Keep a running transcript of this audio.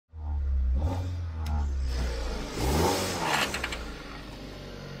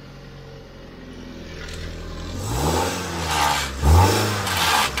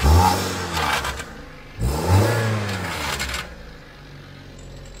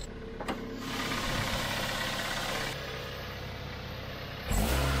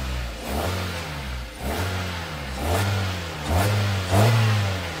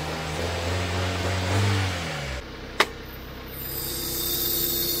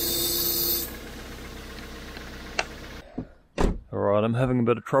Alright, I'm having a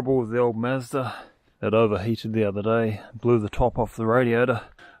bit of trouble with the old Mazda. It overheated the other day, blew the top off the radiator.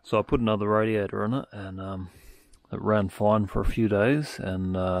 So I put another radiator in it, and it ran fine for a few days,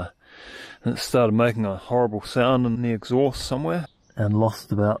 and it started making a horrible sound in the exhaust somewhere, and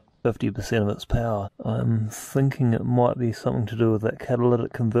lost about 50% of its power. I'm thinking it might be something to do with that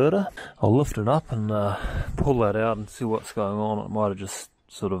catalytic converter. I'll lift it up and pull that out and see what's going on. It might have just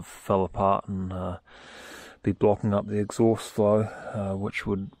sort of fell apart and be blocking up the exhaust flow, which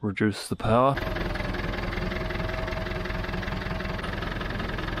would reduce the power.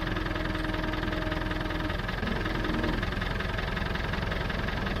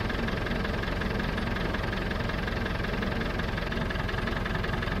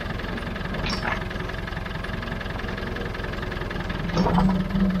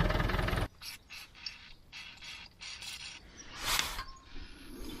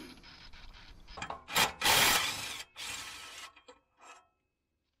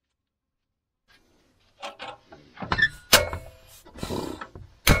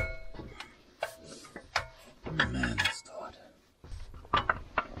 Man, that's tight.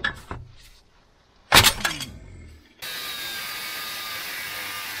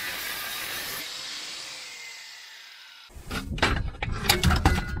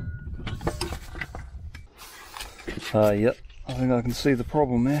 Yep, I think I can see the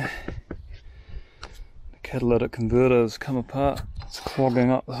problem there. The catalytic converter has come apart. It's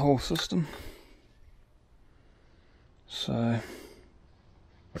clogging up the whole system. So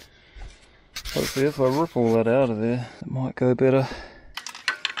hopefully if I rip all that out of there, it might go better.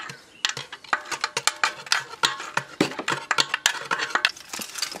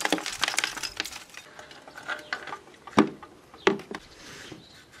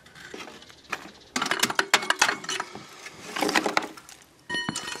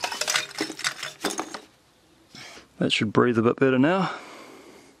 That should breathe a bit better now.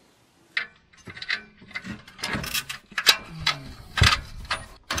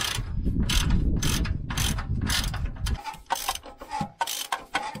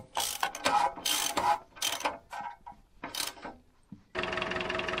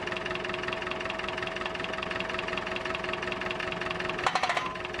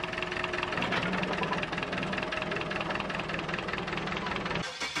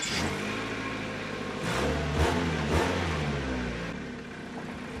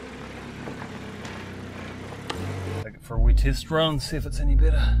 Take it for a wee test run, see if it's any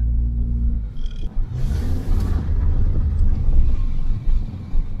better.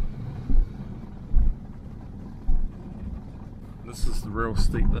 This is the real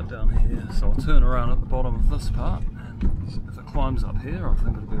steep bit down here, so I'll turn around at the bottom of this part, and if it climbs up here, I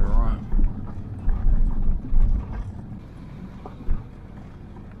think it'll be alright.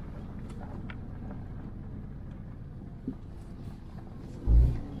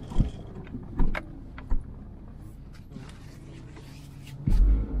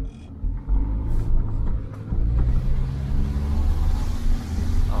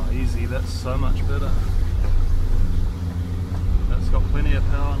 Easy, that's so much better. That's got plenty of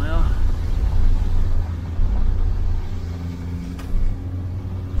power now.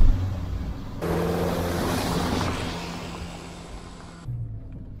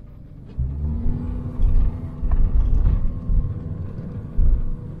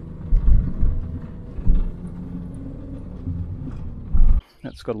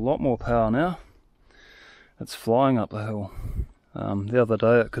 It's got a lot more power now. It's flying up the hill. The other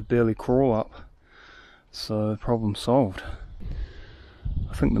day it could barely crawl up, so problem solved.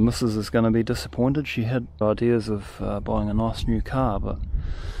 I think the missus is going to be disappointed. She had ideas of buying a nice new car, but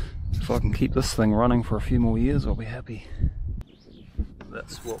if I can keep this thing running for a few more years, I'll be happy.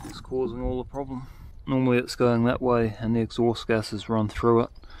 That's what was causing all the problem. Normally it's going that way and the exhaust gases run through it.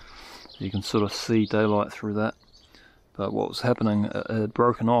 You can sort of see daylight through that. But what was happening, it had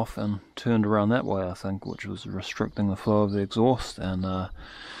broken off and turned around that way, I think, which was restricting the flow of the exhaust, and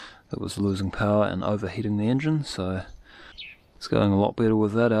it was losing power and overheating the engine, so it's going a lot better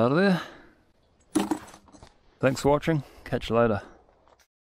with that out of there. Thanks for watching, catch you later.